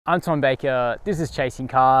I'm Tom Baker, this is Chasing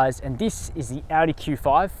Cars, and this is the Audi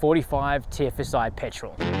Q5 45 TFSI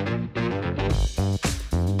petrol.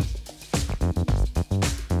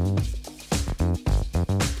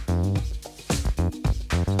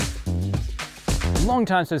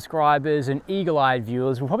 Long-time subscribers and eagle-eyed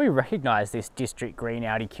viewers will probably recognize this district green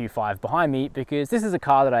Audi Q5 behind me, because this is a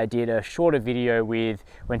car that I did a shorter video with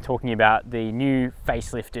when talking about the new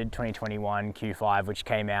facelifted 2021 Q5, which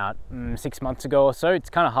came out 6 months ago or so. It's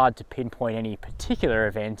kind of hard to pinpoint any particular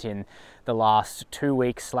event in the last 2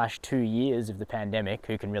 weeks / 2 years of the pandemic,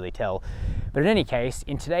 who can really tell. But in any case,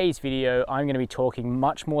 in today's video, I'm going to be talking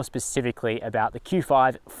much more specifically about the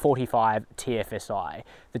Q5 45 TFSI,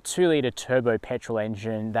 the 2-litre turbo petrol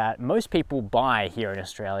engine that most people buy here in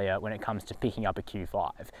Australia when it comes to picking up a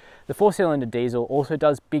Q5. The 4-cylinder diesel also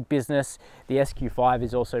does big business. The SQ5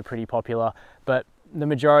 is also pretty popular, but the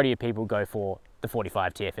majority of people go for the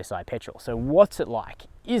 45 TFSI petrol. So what's it like?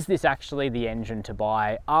 Is this actually the engine to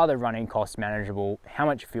buy? Are the running costs manageable? How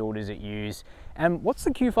much fuel does it use? And what's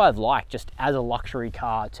the Q5 like just as a luxury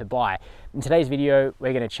car to buy? In today's video,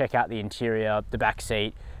 we're going to check out the interior, the back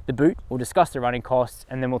seat, the boot. We'll discuss the running costs,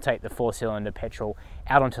 and then we'll take the 4-cylinder petrol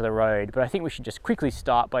out onto the road. But I think we should just quickly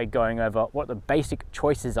start by going over what the basic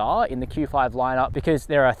choices are in the Q5 lineup, because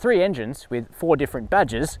there are 3 engines with 4 different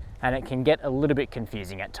badges, and it can get a little bit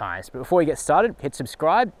confusing at times. But before we get started, hit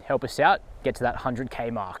subscribe, help us out, get to that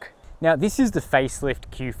 100K mark. Now, this is the facelift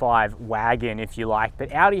Q5 wagon, if you like,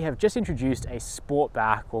 but Audi have just introduced a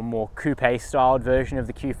sportback or more coupe styled version of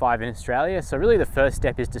the Q5 in Australia. So really the first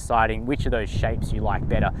step is deciding which of those shapes you like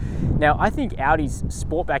better. Now, I think Audi's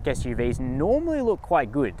sportback SUVs normally look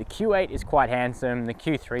quite good. The Q8 is quite handsome, the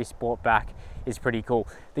Q3 sportback is pretty cool.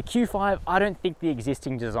 The Q5, I don't think the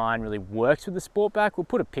existing design really works with the sportback. We'll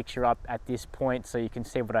put a picture up at this point so you can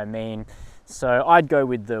see what I mean. So I'd go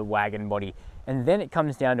with the wagon body. And then it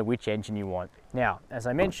comes down to which engine you want. Now, as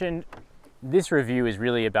I mentioned, this review is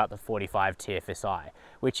really about the 45 TFSI,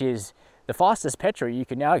 which is the fastest petrol you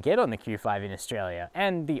can now get on the Q5 in Australia,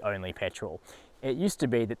 and the only petrol. It used to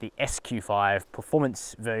be that the SQ5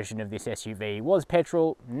 performance version of this SUV was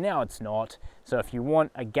petrol, now it's not. So if you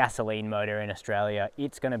want a gasoline motor in Australia,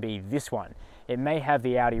 it's going to be this one. It may have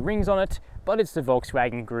the Audi rings on it, but it's the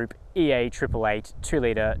Volkswagen Group EA888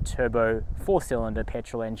 2-litre turbo 4-cylinder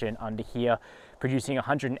petrol engine under here, producing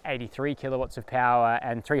 183 kilowatts of power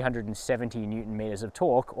and 370 Newton meters of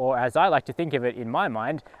torque, or as I like to think of it in my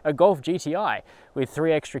mind, a Golf GTI with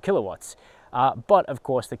 3 extra kilowatts. But of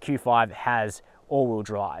course the Q5 has all-wheel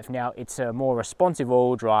drive. Now, it's a more responsive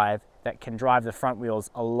all-wheel drive that can drive the front wheels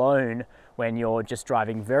alone when you're just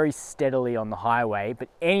driving very steadily on the highway, but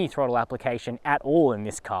any throttle application at all in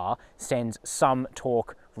this car sends some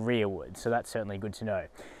torque rearward, so that's certainly good to know.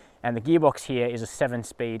 And the gearbox here is a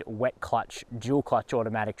 7-speed wet clutch, dual clutch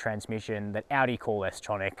automatic transmission that Audi call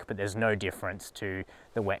S-tronic, but there's no difference to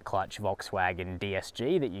the wet clutch Volkswagen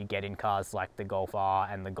DSG that you get in cars like the Golf R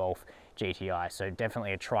and the Golf GTI. So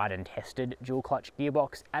definitely a tried and tested dual clutch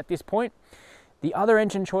gearbox at this point. The other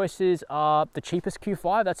engine choices are the cheapest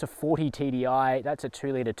Q5, that's a 40 TDI, that's a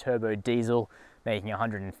 2-litre turbo diesel, making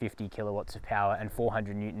 150 kilowatts of power and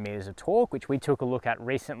 400 Newton meters of torque, which we took a look at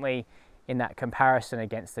recently in that comparison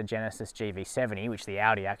against the Genesis GV70, which the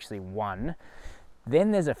Audi actually won.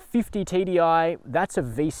 Then there's a 50 TDI, that's a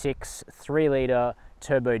V6 3-litre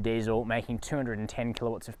turbo diesel, making 210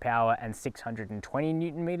 kilowatts of power and 620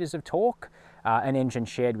 Newton meters of torque, an engine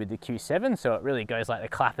shared with the Q7, so it really goes like the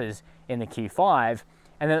clappers in the Q5.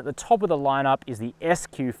 And then at the top of the lineup is the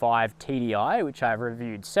SQ5 TDI, which I've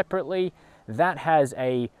reviewed separately. That has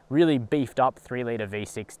a really beefed up 3-litre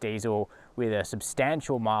V6 diesel with a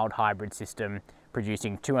substantial mild hybrid system,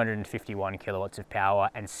 producing 251 kilowatts of power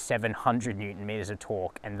and 700 Newton meters of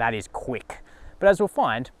torque, and that is quick. But as we'll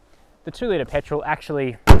find, the 2-litre petrol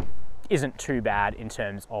actually isn't too bad in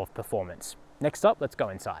terms of performance. Next up, let's go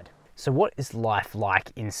inside. So what is life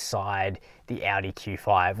like inside the Audi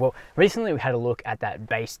Q5? Well, recently we had a look at that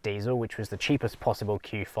base diesel, which was the cheapest possible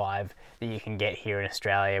Q5 that you can get here in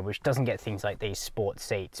Australia, which doesn't get things like these sport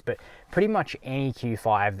seats, but pretty much any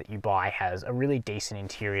Q5 that you buy has a really decent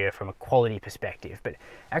interior from a quality perspective. But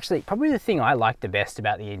actually, probably the thing I like the best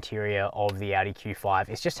about the interior of the Audi Q5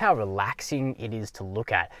 is just how relaxing it is to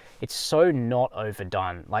look at. It's so not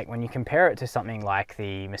overdone. Like when you compare it to something like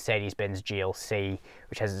the Mercedes-Benz GLC,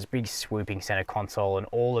 which has this big swooping center console and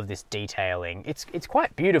all of this detailing, it's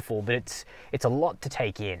quite beautiful, but it's a lot to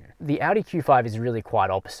take in. The Audi Q5 is really quite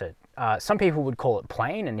opposite. Some people would call it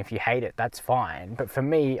plain, and if you hate it, that's fine. But for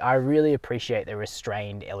me, I really appreciate the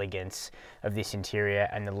restrained elegance of this interior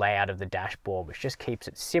and the layout of the dashboard, which just keeps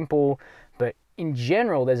it simple, but in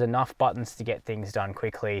general, there's enough buttons to get things done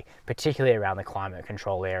quickly, particularly around the climate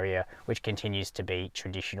control area, which continues to be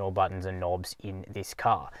traditional buttons and knobs in this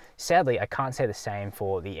car. Sadly, I can't say the same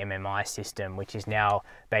for the MMI system, which is now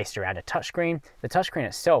based around a touchscreen. The touchscreen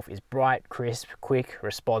itself is bright, crisp, quick,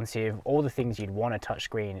 responsive, all the things you'd want a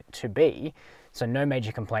touchscreen to be. So no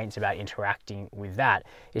major complaints about interacting with that.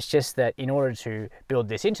 It's just that in order to build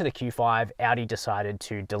this into the Q5, Audi decided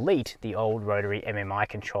to delete the old rotary MMI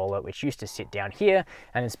controller, which used to sit down here,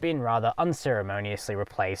 and it's been rather unceremoniously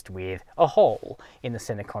replaced with a hole in the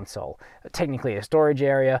center console. Technically a storage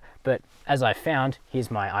area, but as I found, here's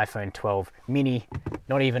my iPhone 12 mini.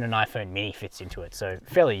 Not even an iPhone mini fits into it, so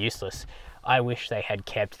fairly useless. I wish they had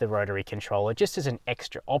kept the rotary controller just as an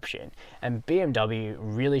extra option, and BMW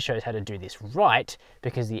really shows how to do this right,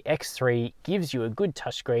 because the X3 gives you a good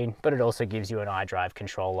touchscreen, but it also gives you an iDrive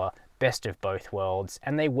controller, best of both worlds,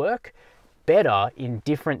 and they work better in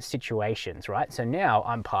different situations, right? So now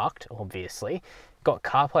I'm parked, obviously, got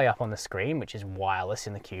CarPlay up on the screen, which is wireless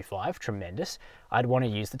in the Q5, tremendous. I'd want to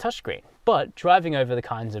use the touchscreen, but driving over the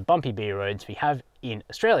kinds of bumpy B roads we have in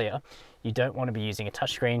Australia, you don't want to be using a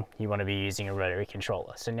touchscreen, you want to be using a rotary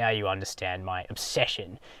controller. So now you understand my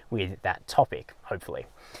obsession with that topic, hopefully.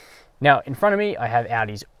 Now, in front of me, I have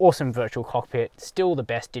Audi's awesome virtual cockpit, still the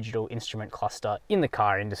best digital instrument cluster in the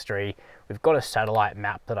car industry. We've got a satellite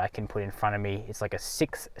map that I can put in front of me. It's like a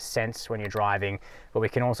sixth sense when you're driving, but we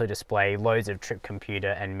can also display loads of trip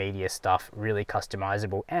computer and media stuff, really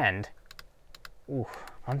customizable. And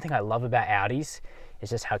one thing I love about Audi's is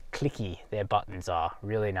just how clicky their buttons are.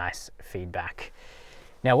 Really nice feedback.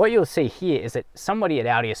 Now what you'll see here is that somebody at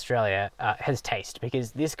Audi Australia has taste,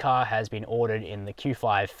 because this car has been ordered in the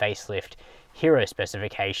Q5 facelift hero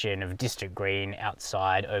specification of district green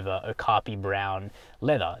outside over Okapi Brown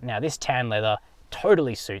leather. Now this tan leather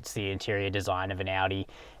totally suits the interior design of an Audi,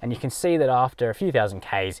 and you can see that after a few thousand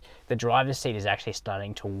Ks, the driver's seat is actually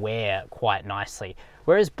starting to wear quite nicely.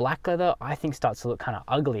 Whereas black leather, I think, starts to look kind of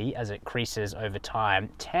ugly as it creases over time.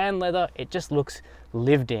 Tan leather, it just looks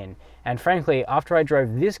lived in. And frankly, after I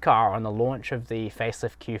drove this car on the launch of the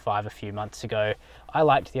facelift Q5 a few months ago, I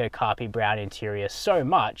liked the Okapi Brown interior so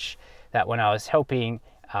much that when I was helping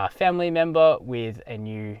a family member with a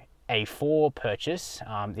new A4 purchase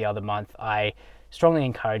the other month, I strongly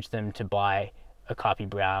encouraged them to buy Okapi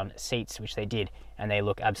Brown seats, which they did, and they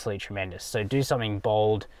look absolutely tremendous. So do something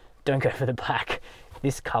bold, don't go for the black.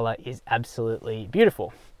 This color is absolutely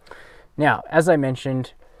beautiful. Now, as I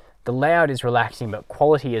mentioned, the layout is relaxing, but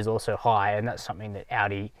quality is also high, and that's something that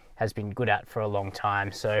Audi has been good at for a long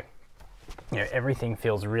time. So, you know, everything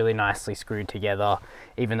feels really nicely screwed together.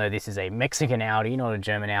 Even though this is a Mexican Audi, not a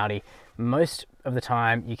German Audi, most of the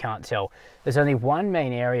time you can't tell. There's only one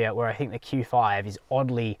main area where I think the Q5 is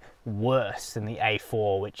oddly worse than the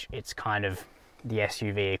A4, which it's kind of the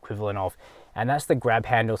SUV equivalent of, and that's the grab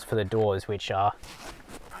handles for the doors, which are,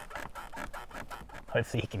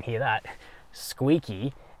 hopefully you can hear that,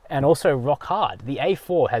 squeaky and also rock hard. The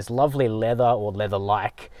A4 has lovely leather or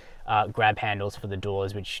leather-like grab handles for the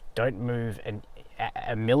doors, which don't move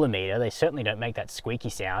a millimeter. They certainly don't make that squeaky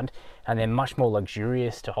sound, and they're much more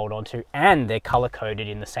luxurious to hold on to, and they're color-coded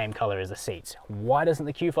in the same color as the seats. Why doesn't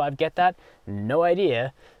the Q5 get that? No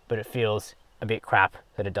idea, but it feels a bit crap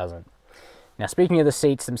that it doesn't. Now, speaking of the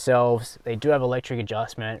seats themselves, they do have electric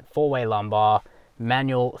adjustment, four-way lumbar,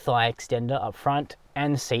 manual thigh extender up front,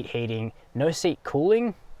 and seat heating. No seat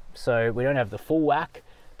cooling, so we don't have the full whack,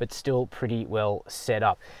 but still pretty well set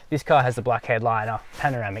up. This car has the black headliner,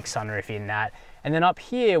 panoramic sunroof in that, and then up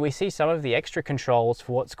here we see some of the extra controls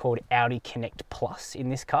for what's called Audi Connect Plus in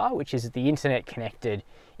this car, which is the internet connected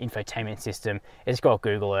infotainment system. It's got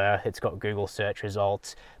Google Earth, it's got Google search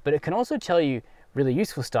results, but it can also tell you really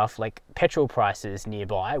useful stuff like petrol prices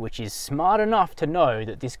nearby, which is smart enough to know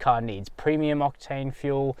that this car needs premium octane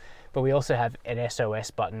fuel. But we also have an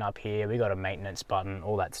SOS button up here, we got a maintenance button,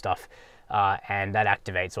 all that stuff, and that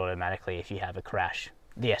activates automatically if you have a crash.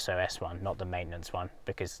 The SOS one, not the maintenance one,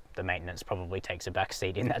 because the maintenance probably takes a back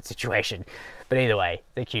seat in that situation. But either way,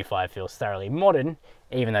 the Q5 feels thoroughly modern,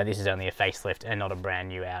 even though this is only a facelift and not a brand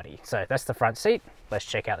new Audi. So that's the front seat. Let's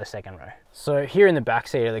check out the second row. So here in the back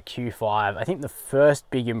seat of the Q5, I think the first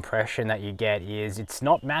big impression that you get is it's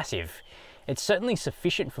not massive. It's certainly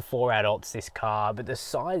sufficient for 4 adults, this car, but the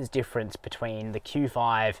size difference between the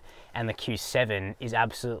Q5 and the Q7 is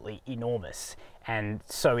absolutely enormous. And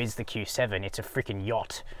so is the Q7, it's a freaking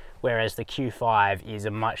yacht. Whereas the Q5 is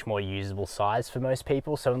a much more usable size for most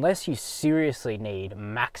people. So unless you seriously need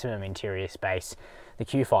maximum interior space, the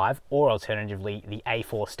Q5, or alternatively the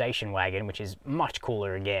A4 station wagon, which is much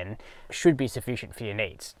cooler again, should be sufficient for your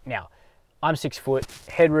needs. Now, I'm 6 foot,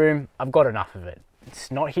 headroom, I've got enough of it. It's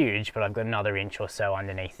not huge, but I've got another inch or so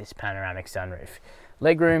underneath this panoramic sunroof.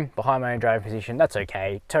 Legroom, behind my own driving position, that's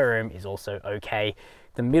okay. Toe room is also okay.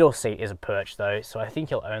 The middle seat is a perch though, so I think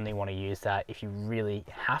you'll only want to use that if you really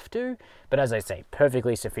have to. But as I say,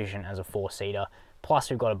 perfectly sufficient as a 4-seater. Plus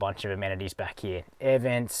we've got a bunch of amenities back here. Air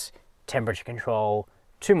vents, temperature control,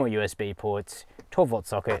 2 more USB ports, 12-volt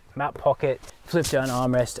socket, map pocket, flip down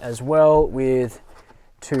armrest as well with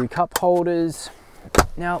 2 cup holders.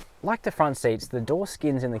 Now, like the front seats, the door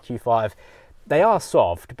skins in the Q5, they are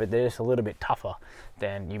soft, but they're just a little bit tougher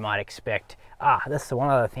than you might expect. That's the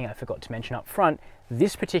one other thing I forgot to mention up front.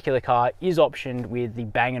 This particular car is optioned with the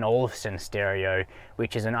Bang & Olufsen stereo,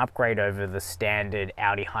 which is an upgrade over the standard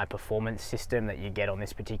Audi high performance system that you get on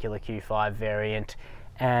this particular Q5 variant.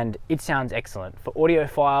 And it sounds excellent. For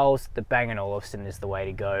audiophiles, the Bang & Olufsen is the way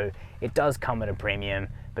to go. It does come at a premium,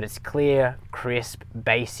 but it's clear, crisp,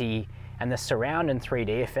 bassy, and the surround and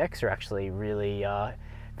 3D effects are actually really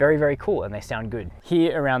very, very cool, and they sound good.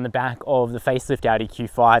 Here around the back of the facelift Audi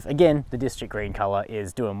Q5, again, the district green color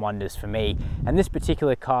is doing wonders for me. And this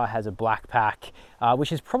particular car has a black pack,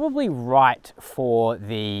 which is probably right for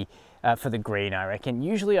the green, I reckon.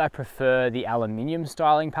 Usually I prefer the aluminium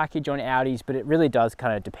styling package on Audis, but it really does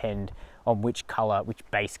kind of depend on which color, which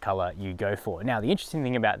base color you go for. Now, the interesting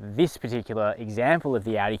thing about this particular example of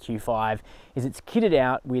the Audi Q5 is it's kitted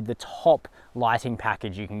out with the top lighting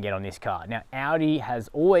package you can get on this car. Now, Audi has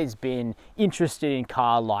always been interested in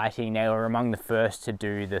car lighting. They were among the first to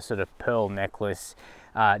do the sort of pearl necklace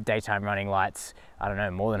daytime running lights, I don't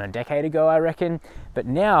know, more than a decade ago, I reckon. But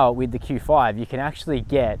now with the Q5, you can actually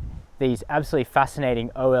get these absolutely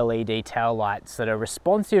fascinating OLED tail lights that are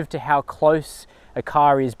responsive to how close a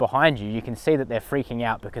car is behind you. You can see that they're freaking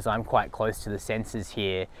out because I'm quite close to the sensors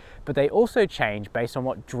here, but they also change based on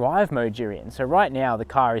what drive mode you're in. So right now the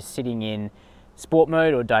car is sitting in sport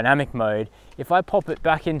mode or dynamic mode. If I pop it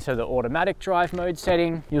back into the automatic drive mode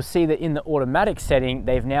setting, you'll see that in the automatic setting,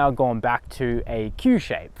 they've now gone back to a Q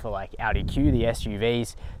shape for like Audi Q, the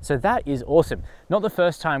SUVs. So that is awesome. Not the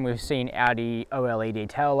first time we've seen Audi OLED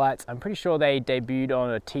taillights. I'm pretty sure they debuted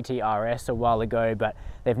on a TTRS a while ago, but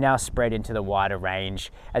they've now spread into the wider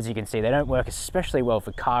range. As you can see, they don't work especially well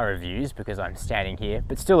for car reviews because I'm standing here,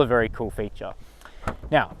 but still a very cool feature.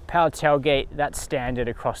 Now, power tailgate, that's standard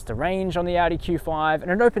across the range on the Audi Q5,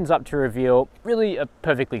 and it opens up to reveal really a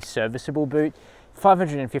perfectly serviceable boot.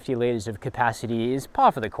 550 litres of capacity is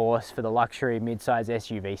par for the course for the luxury mid-size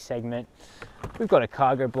SUV segment. We've got a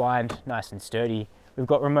cargo blind, nice and sturdy. We've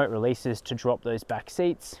got remote releases to drop those back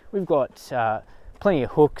seats. We've got plenty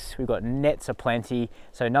of hooks, we've got nets aplenty,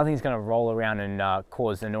 so nothing's going to roll around and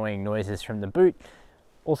cause annoying noises from the boot.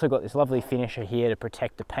 Also got this lovely finisher here to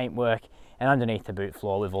protect the paintwork, and underneath the boot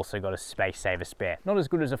floor we've also got a space saver spare. Not as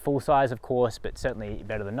good as a full size of course, but certainly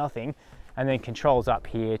better than nothing. And then controls up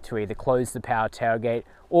here to either close the power tailgate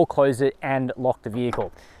or close it and lock the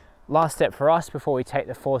vehicle. Last step for us before we take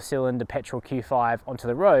the 4-cylinder petrol Q5 onto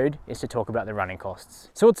the road is to talk about the running costs.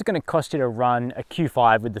 So what's it going to cost you to run a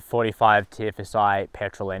Q5 with the 45 TFSI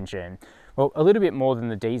petrol engine? Well, a little bit more than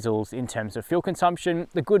the diesels in terms of fuel consumption.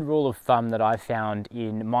 The good rule of thumb that I found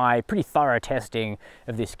in my pretty thorough testing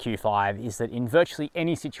of this Q5 is that in virtually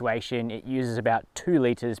any situation, it uses about 2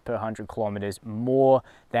 litres per 100 kilometres more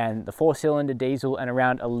than the 4-cylinder diesel and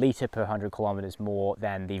around 1 litre per 100 kilometres more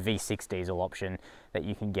than the V6 diesel option that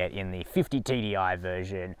you can get in the 50 TDI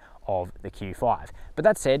version of the Q5. But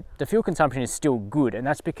that said, the fuel consumption is still good, and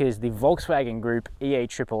that's because the Volkswagen Group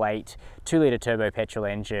EA888 2-litre turbo petrol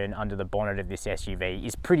engine under the bonnet of this SUV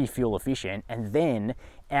is pretty fuel efficient, and then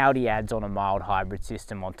Audi adds on a mild hybrid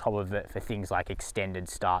system on top of it for things like extended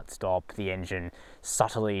start-stop. The engine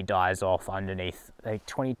subtly dies off underneath like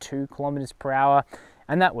 22 kilometers per hour,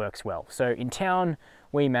 and that works well. So in town,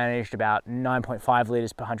 we managed about 9.5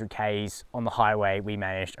 litres per 100 Ks. On the highway, we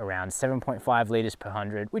managed around 7.5 litres per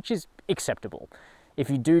 100, which is acceptable. If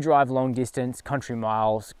you do drive long distance, country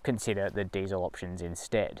miles, consider the diesel options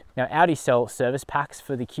instead. Now, Audi sell service packs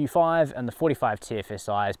for the Q5, and the 45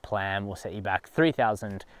 TFSI's plan will set you back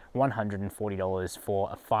 $3,140 for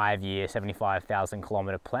a 5-year, 75,000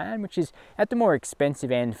 kilometre plan, which is at the more expensive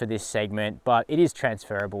end for this segment, but it is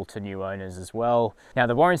transferable to new owners as well. Now,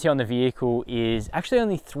 the warranty on the vehicle is actually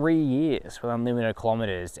only 3 years with unlimited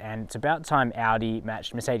kilometres, and it's about time Audi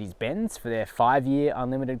matched Mercedes-Benz for their 5-year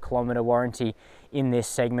unlimited kilometre warranty in this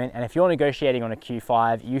segment. And if you're negotiating on a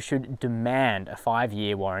Q5, you should demand a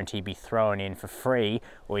 5-year warranty be thrown in for free,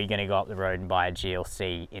 or you're going to go up the road and buy a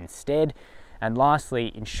GLC instead. And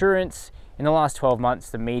lastly, insurance. In the last 12 months,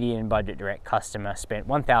 the median budget direct customer spent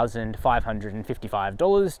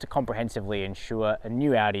 $1,555 to comprehensively insure a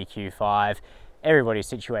new Audi Q5. Everybody's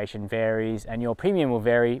situation varies, and your premium will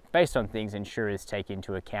vary based on things insurers take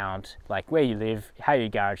into account, like where you live, how you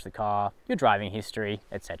garage the car, your driving history,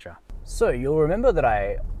 etc. So you'll remember that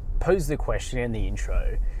I posed the question in the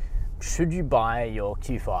intro, should you buy your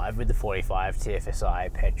Q5 with the 45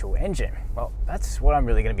 TFSI petrol engine? Well, that's what I'm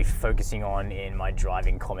really going to be focusing on in my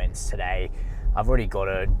driving comments today. I've already got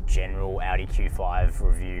a general Audi Q5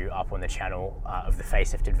 review up on the channel of the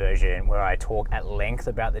facelifted version, where I talk at length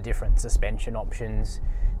about the different suspension options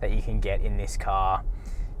that you can get in this car.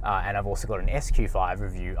 And I've also got an SQ5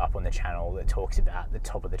 review up on the channel that talks about the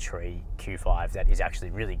top of the tree Q5 that is actually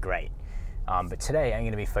really great. But today I'm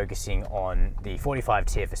going to be focusing on the 45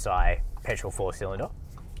 TFSI petrol 4-cylinder.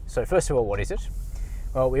 So first of all, what is it?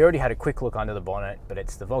 Well, we already had a quick look under the bonnet, but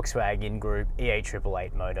it's the Volkswagen Group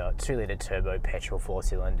E888 motor, 2-litre turbo petrol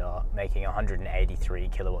 4-cylinder, making 183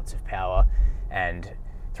 kilowatts of power and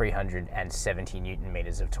 370 Newton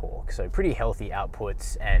meters of torque. So pretty healthy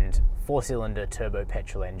outputs, and 4-cylinder turbo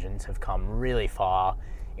petrol engines have come really far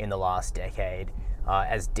in the last decade.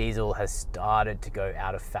 As diesel has started to go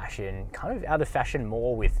out of fashion, kind of out of fashion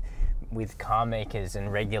more with car makers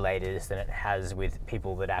and regulators than it has with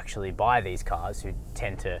people that actually buy these cars, who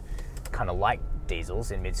tend to kind of like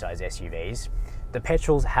diesels in mid-size SUVs. The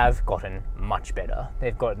petrols have gotten much better.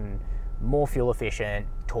 They've gotten more fuel efficient,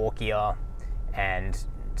 torquier, and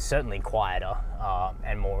certainly quieter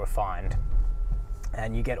and more refined.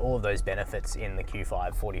 And you get all of those benefits in the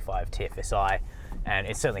Q5 45 TFSI, and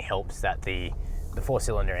it certainly helps that the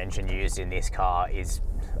 4-cylinder engine used in this car is,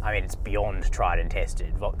 I mean, it's beyond tried and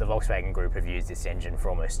tested. The Volkswagen Group have used this engine for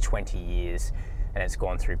almost 20 years, and it's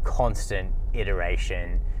gone through constant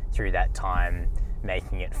iteration through that time,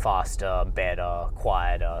 making it faster, better,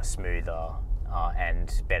 quieter, smoother,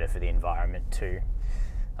 and better for the environment too.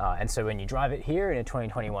 And so when you drive it here in a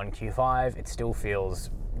 2021 Q5, it still feels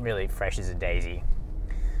really fresh as a daisy.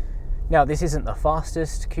 Now, this isn't the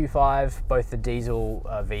fastest Q5. Both the diesel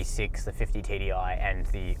V6, the 50 TDI, and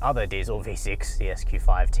the other diesel V6, the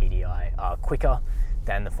SQ5 TDI, are quicker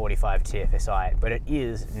than the 45 TFSI, but it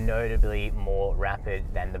is notably more rapid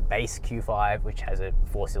than the base Q5, which has a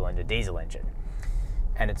 4-cylinder diesel engine.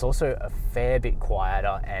 And it's also a fair bit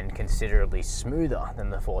quieter and considerably smoother than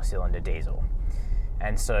the 4-cylinder diesel.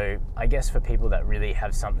 And so I guess for people that really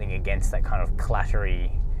have something against that kind of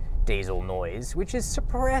clattery diesel noise, which is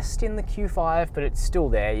suppressed in the Q5, but it's still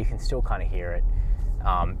there, you can still kind of hear it.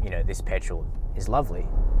 You know, this petrol is lovely.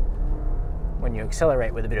 When you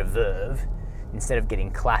accelerate with a bit of verve, instead of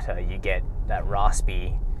getting clatter, you get that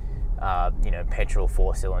raspy, you know, petrol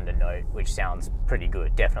 4-cylinder note, which sounds pretty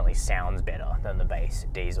good. Definitely sounds better than the base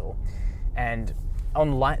diesel. And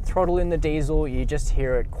on light throttle in the diesel, you just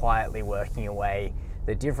hear it quietly working away.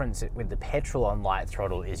 The difference with the petrol on light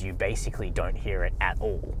throttle is you basically don't hear it at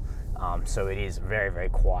all. So it is very, very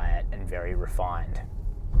quiet and very refined.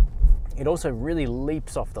 It also really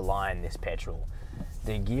leaps off the line, this petrol.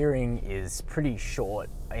 The gearing is pretty short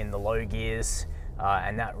in the low gears,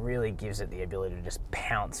 and that really gives it the ability to just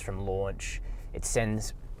pounce from launch. It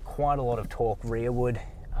sends quite a lot of torque rearward.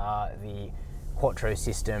 The Quattro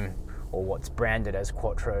system, or what's branded as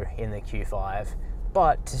Quattro in the Q5,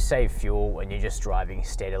 but to save fuel when you're just driving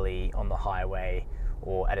steadily on the highway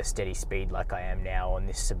or at a steady speed like I am now on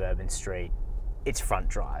this suburban street, it's front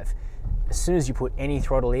drive. As soon as you put any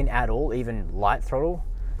throttle in at all, even light throttle,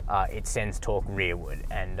 it sends torque rearward,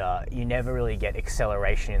 and you never really get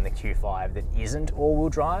acceleration in the Q5 that isn't all-wheel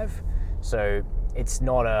drive. So it's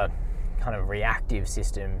not a kind of reactive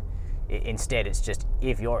system. Instead, it's just,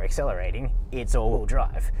 if you're accelerating, it's all-wheel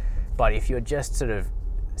drive. But if you're just sort of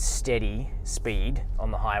steady speed on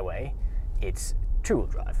the highway, it's two-wheel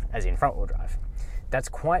drive, as in front-wheel drive. That's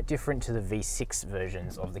quite different to the V6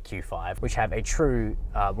 versions of the Q5, which have a true,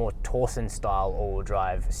 more Torsen-style all-wheel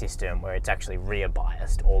drive system where it's actually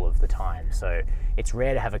rear-biased all of the time. So it's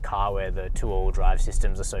rare to have a car where the two all-wheel drive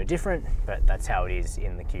systems are so different, but that's how it is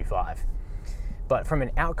in the Q5. But from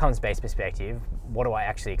an outcomes-based perspective, what do I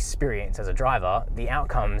actually experience as a driver? The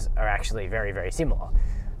outcomes are actually very, very similar.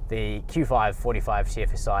 The Q5 45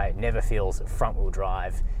 TFSI never feels front-wheel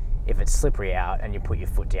drive. If it's slippery out and you put your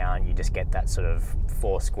foot down, you just get that sort of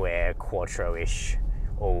four-square, Quattro-ish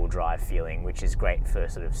all-wheel drive feeling, which is great for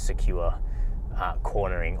sort of secure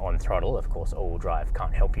cornering on throttle. Of course, all-wheel drive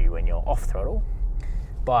can't help you when you're off throttle.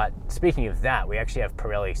 But speaking of that, we actually have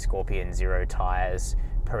Pirelli Scorpion Zero tires,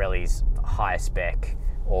 Pirelli's high-spec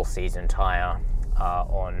all-season tire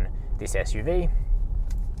on this SUV,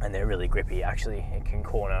 and they're really grippy actually. It can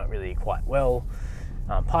corner really quite well.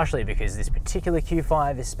 partially because this particular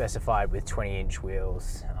Q5 is specified with 20-inch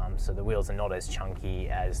wheels, so the wheels are not as chunky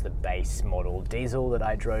as the base model diesel that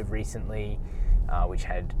I drove recently, which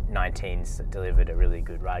had 19s that delivered a really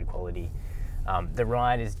good ride quality. The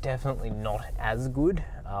ride is definitely not as good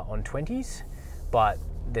on 20s, but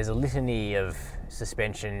there's a litany of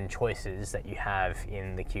suspension choices that you have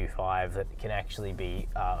in the Q5 that can actually be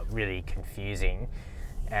really confusing.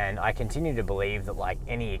 And I continue to believe that like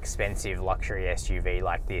any expensive luxury SUV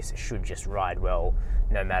like this should just ride well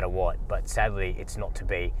no matter what, but sadly it's not to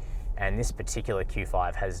be. And this particular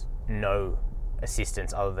Q5 has no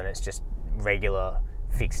assistance other than it's just regular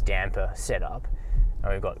fixed damper setup.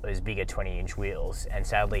 And we've got those bigger 20-inch wheels, and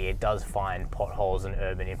sadly it does find potholes and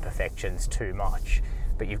urban imperfections too much.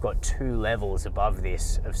 But you've got two levels above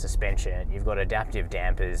this of suspension. You've got adaptive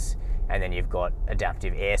dampers, and then you've got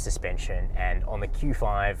adaptive air suspension. And on the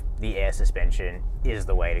Q5, the air suspension is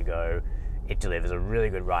the way to go. It delivers a really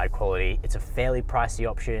good ride quality. It's a fairly pricey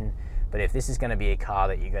option, but if this is going to be a car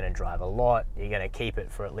that you're going to drive a lot, you're going to keep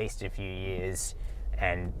it for at least a few years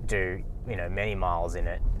and do, you know, many miles in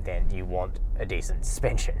it, then you want a decent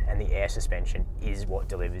suspension, and the air suspension is what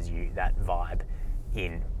delivers you that vibe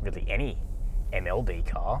in really any MLB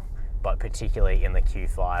car, but particularly in the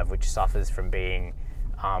Q5, which suffers from being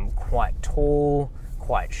quite tall,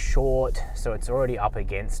 quite short, so it's already up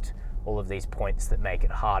against all of these points that make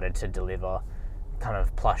it harder to deliver kind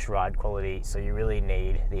of plush ride quality. So you really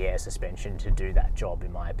need the air suspension to do that job,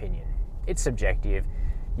 in my opinion. It's subjective,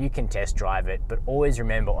 you can test drive it, but always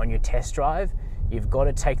remember on your test drive, you've got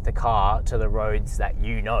to take the car to the roads that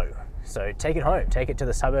you know. So take it home, take it to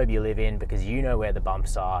the suburb you live in, because you know where the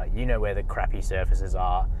bumps are, you know where the crappy surfaces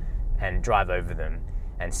are, and drive over them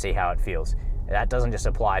and see how it feels. That doesn't just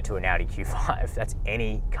apply to an Audi Q5, that's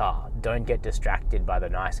any car. Don't get distracted by the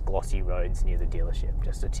nice glossy roads near the dealership,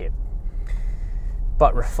 just a tip.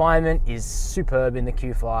 But refinement is superb in the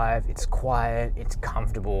Q5. It's quiet, it's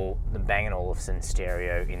comfortable. The Bang & Olufsen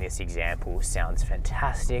stereo in this example sounds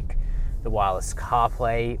fantastic. The wireless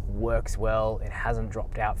CarPlay works well. It hasn't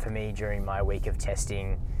dropped out for me during my week of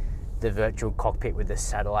testing. The virtual cockpit with the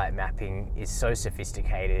satellite mapping is so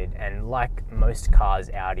sophisticated, and like most cars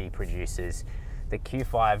Audi produces, the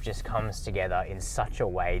Q5 just comes together in such a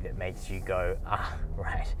way that makes you go, ah,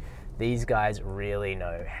 right. These guys really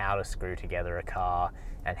know how to screw together a car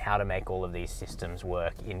and how to make all of these systems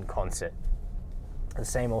work in concert. The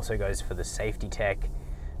same also goes for the safety tech.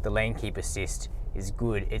 The lane keep assist is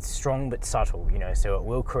good. It's strong but subtle, you know, so it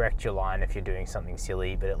will correct your line if you're doing something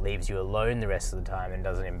silly, but it leaves you alone the rest of the time and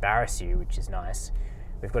doesn't embarrass you, which is nice.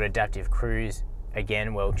 We've got adaptive cruise,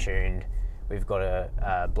 again, well tuned. We've got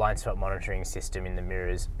a blind spot monitoring system in the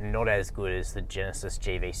mirrors, not as good as the Genesis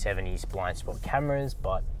GV70's blind spot cameras,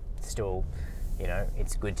 but still, you know,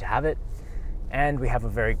 it's good to have it. And we have a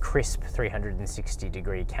very crisp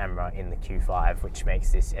 360-degree camera in the Q5, which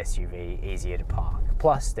makes this SUV easier to park.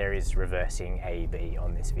 Plus, there is reversing AEB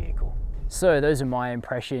on this vehicle. So those are my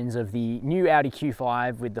impressions of the new Audi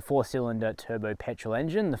Q5 with the 4-cylinder turbo petrol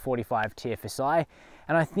engine, the 45 TFSI.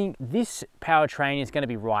 And I think this powertrain is going to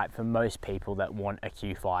be right for most people that want a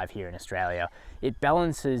Q5 here in Australia. It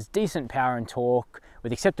balances decent power and torque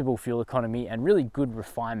with acceptable fuel economy and really good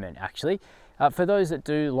refinement, actually. For those that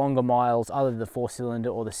do longer miles, either the 4-cylinder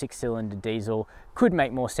or the 6-cylinder diesel could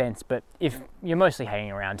make more sense, but if you're mostly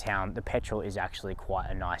hanging around town, the petrol is actually quite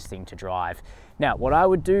a nice thing to drive. Now, what I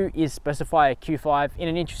would do is specify a Q5 in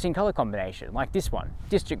an interesting color combination, like this one.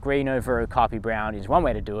 District green over Okapi Brown is one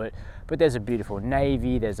way to do it, but there's a beautiful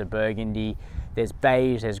navy, there's a burgundy, there's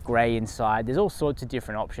beige, there's gray inside. There's all sorts of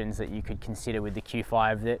different options that you could consider with the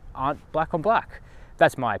Q5 that aren't black on black.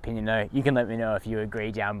 That's my opinion though. You can let me know if you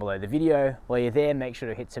agree down below the video. While you're there, make sure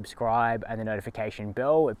to hit subscribe and the notification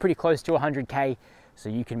bell. We're pretty close to 100K, so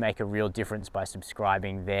you can make a real difference by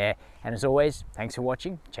subscribing there. And as always, thanks for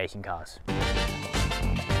watching Chasing Cars.